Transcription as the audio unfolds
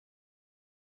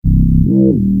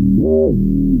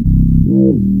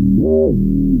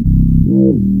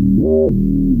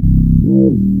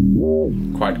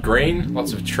Quite green,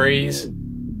 lots of trees.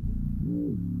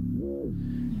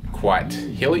 Quite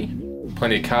hilly,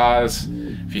 plenty of cars,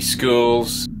 a few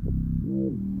schools.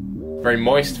 Very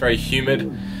moist, very humid.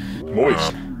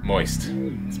 Moist? Moist.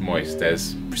 It's moist.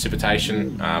 There's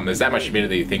precipitation. There's that much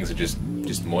humidity. Things are just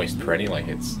moist perennially.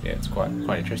 It's quite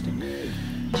interesting.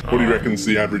 What do you reckon's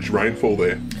the average rainfall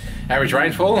there? Average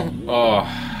rainfall? Oh,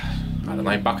 I don't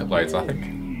know, bucket loads, I think.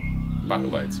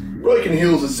 Bucket loads. Broken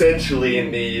Hill's essentially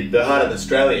in the heart of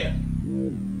Australia.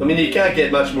 I mean, you can't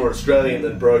get much more Australian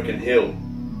than Broken Hill.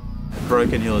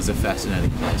 Broken Hill is a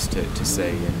fascinating place to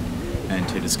see and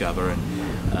to discover, and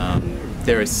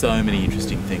there are so many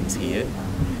interesting things here.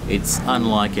 It's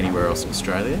unlike anywhere else in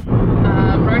Australia.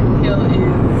 Broken Hill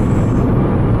is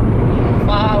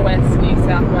far west New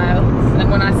South Wales, and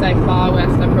when I say far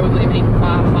west, I probably mean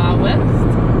far, far west.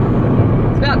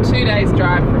 It's about 2 days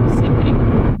drive from Sydney.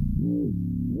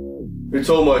 It's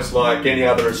almost like any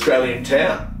other Australian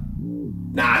town.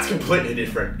 Nah, it's completely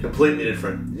different, completely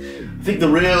different. I think the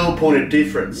real point of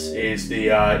difference is the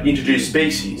introduced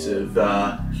species of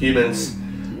humans,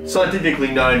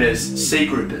 scientifically known as sea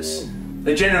groupers.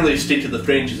 They generally stick to the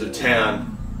fringes of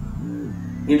town.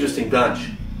 Interesting bunch,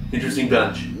 interesting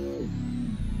bunch.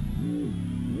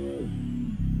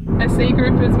 A sea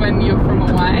group is when you're from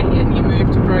away and you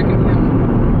move to Broken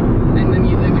Hill, and then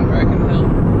you live in Broken Hill.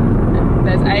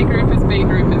 There's A groupers, B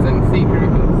groupers and C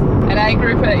groupers. An A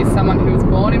grouper is someone who was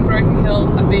born in Broken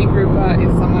Hill, a B grouper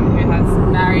is someone who has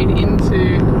married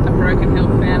into a Broken Hill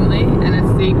family, and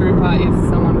a C grouper is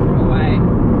someone from away.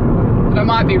 But I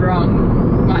might be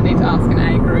wrong, might need to ask an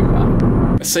A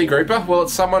grouper. A C grouper? Well,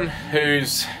 it's someone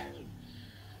who's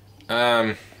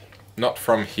not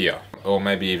from here, or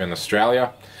maybe even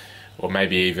Australia, or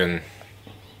maybe even,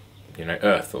 you know,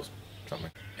 Earth or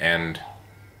something. And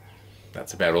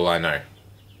that's about all I know.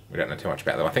 We don't know too much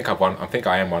about them. I think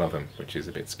I am one of them, which is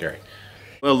a bit scary.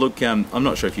 Well, look, I'm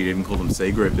not sure if you'd even call them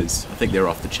sea groupers. I think they're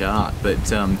off the chart, but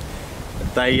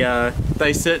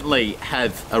they certainly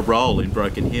have a role in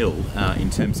Broken Hill in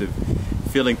terms of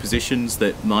filling positions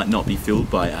that might not be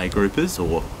filled by A groupers,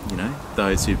 or you know,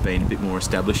 those who've been a bit more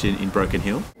established in Broken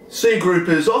Hill. Sea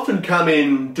groupers often come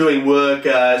in doing work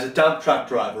as a dump truck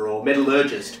driver or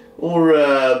metallurgist, or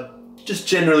just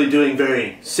generally doing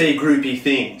very sea groupy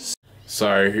things.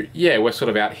 So yeah, we're sort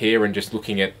of out here and just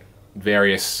looking at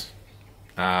various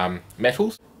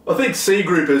metals. I think sea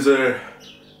groupers are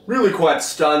really quite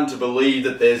stunned to believe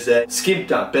that there's a skimp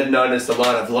dump, better known as the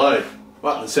line of load,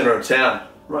 right in the centre of town,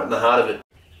 right in the heart of it.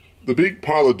 The big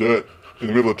pile of dirt in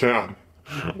the middle of town.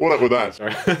 What up with that?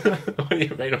 Sorry. What do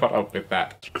you mean what up with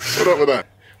that? What up with that?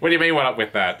 What do you mean what up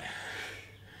with that?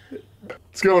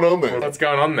 What's going on there? What's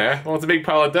going on there? Well, it's a big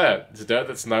pile of dirt. It's dirt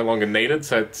that's no longer needed,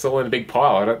 so it's all in a big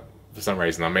pile. For some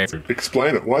reason, I'm answering.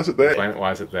 Explain it. Why is it there? Explain it.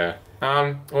 Why is it there?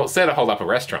 Well, it's there to hold up a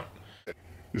restaurant.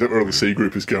 Is that where all the sea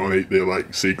groupers go and eat their,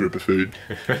 like, sea grouper food?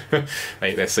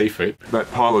 They eat their seafood.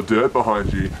 That pile of dirt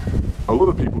behind you, a lot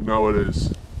of people know it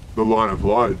as the line of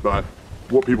load, but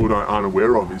what people aren't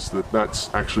aware of is that that's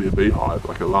actually a beehive,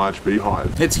 like a large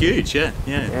beehive. It's huge, yeah.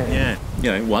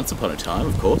 You know, once upon a time,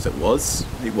 of course, it was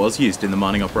used in the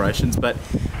mining operations, but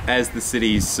as the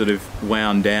cities sort of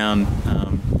wound down,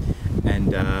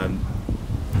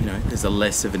 you know, there's a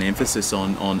less of an emphasis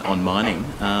on mining.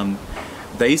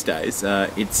 These days,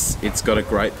 it's got a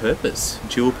great purpose,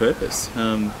 dual purpose,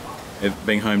 of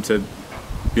being home to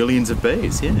billions of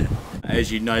bees. Yeah,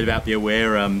 as you know about the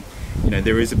Aware, you know,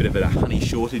 there is a bit of a honey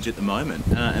shortage at the moment,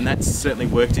 and that's certainly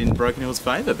worked in Broken Hill's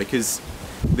favour, because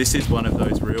this is one of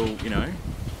those real, you know,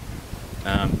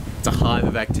 it's a hive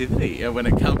of activity when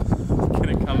it comes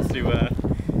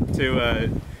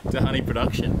to honey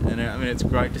production, and I mean, it's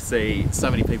great to see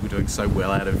so many people doing so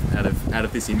well out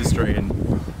of this industry,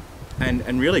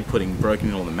 and really putting Broken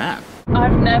Hill on the map.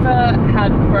 I've never had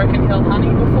Broken Hill honey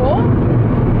before.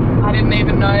 I didn't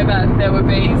even know that there were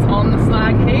bees on the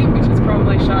slag heap, which is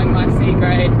probably showing my C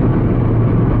grade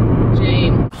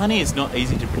gene. Honey is not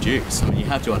easy to produce. I mean, you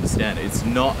have to understand it's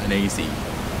not an easy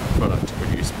product to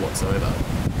produce whatsoever.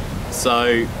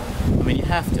 So, I mean, you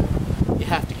have to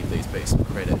give these bees some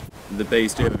credit. The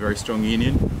bees do have a very strong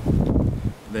union,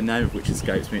 the name of which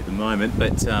escapes me at the moment,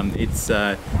 but it's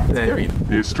very...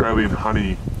 The Australian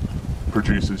Honey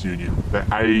Producers Union, the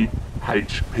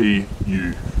AHPU.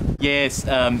 Yes,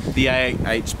 the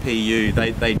AHPU,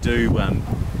 they do a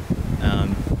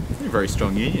very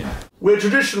strong union. We're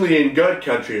traditionally in goat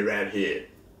country around here.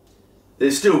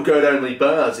 There's still goat-only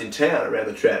bars in town around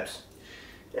the traps.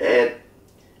 And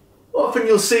Often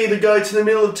you'll see the goats in the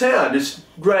middle of town just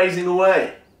grazing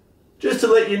away. Just to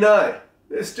let you know,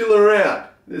 they're still around.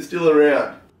 They're still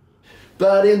around.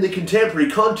 But in the contemporary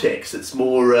context, it's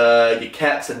more your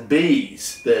cats and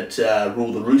bees that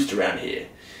rule the roost around here.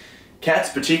 Cats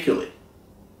particularly.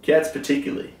 Cats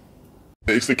particularly.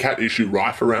 Is the cat issue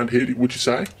rife around here, would you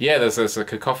say? Yeah, there's a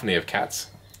cacophony of cats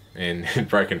in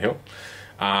Broken Hill.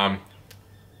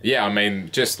 Yeah, I mean,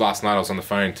 just last night I was on the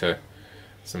phone to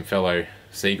some fellow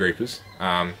sea groupers,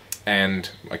 and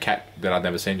a cat that I'd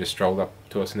never seen just strolled up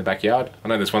to us in the backyard. I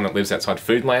know there's one that lives outside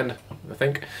Foodland, I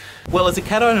think. Well, as a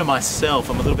cat owner myself,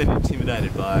 I'm a little bit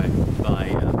intimidated by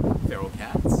feral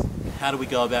cats. How do we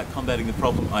go about combating the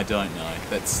problem? I don't know.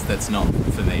 That's not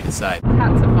for me to say.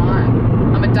 Cats are fine.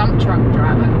 I'm a dump truck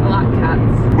driver. I like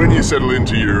cats. When you settle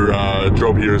into your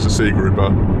job here as a sea grouper,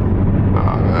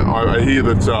 I hear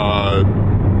that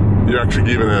you're actually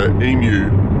given an emu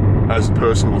as a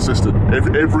personal assistant.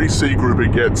 Every sea grouper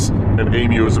gets an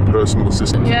emu as a personal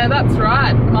assistant. Yeah, that's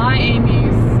right. My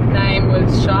emu's name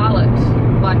was Charlotte,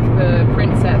 like the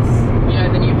princess, you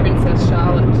know, the new Princess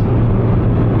Charlotte.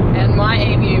 And my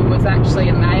emu was actually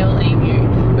a male emu.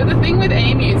 But the thing with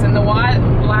emus and the why,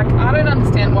 like, I don't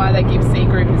understand why they give sea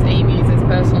groupers emus as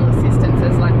personal assistants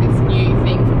as like this new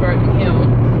thing for Broken Hill.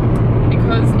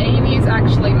 Because emus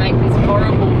actually make this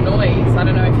horrible noise. I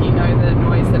don't know if you know the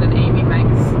noise that an emu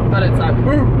makes, but it's like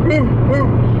woo, woo,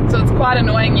 woo. So it's quite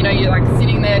annoying, you know, you're like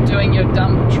sitting there doing your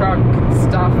dump truck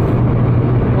stuff,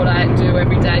 what I do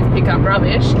every day to pick up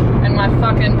rubbish, and my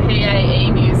fucking PA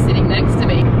emu is sitting next to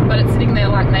me, but it's sitting there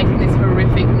like making this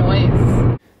horrific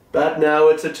noise. But no,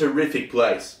 it's a terrific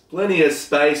place. Plenty of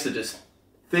space to just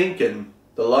think and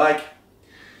the like.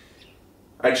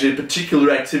 Actually, a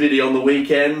particular activity on the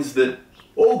weekends that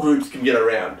all groups can get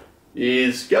around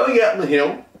is going out on the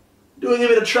hill, doing a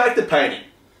bit of tractor painting.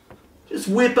 Just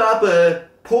whip up a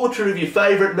portrait of your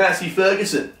favourite Massey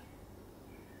Ferguson.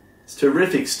 It's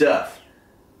terrific stuff.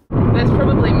 There's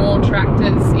probably more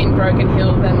tractors in Broken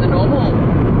Hill than the normal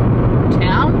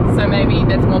town, so maybe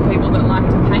there's more people that like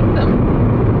to paint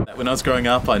them. When I was growing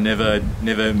up, I never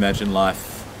imagined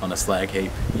life on a slag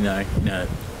heap. You know,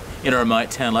 in a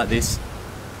remote town like this,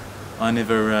 I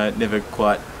never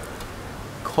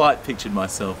quite pictured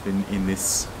myself in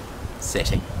this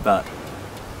setting. But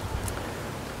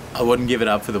I wouldn't give it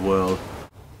up for the world.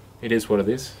 It is what it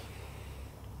is.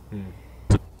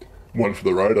 One for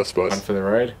the road, I suppose. One for the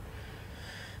road.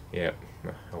 Yeah,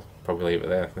 I'll probably leave it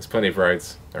there. There's plenty of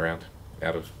roads around,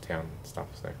 out of town stuff,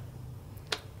 so.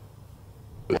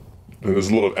 There's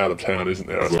a lot of out of town, isn't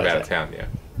there? It's out of town, yeah,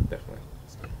 definitely.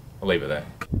 So I'll leave it there.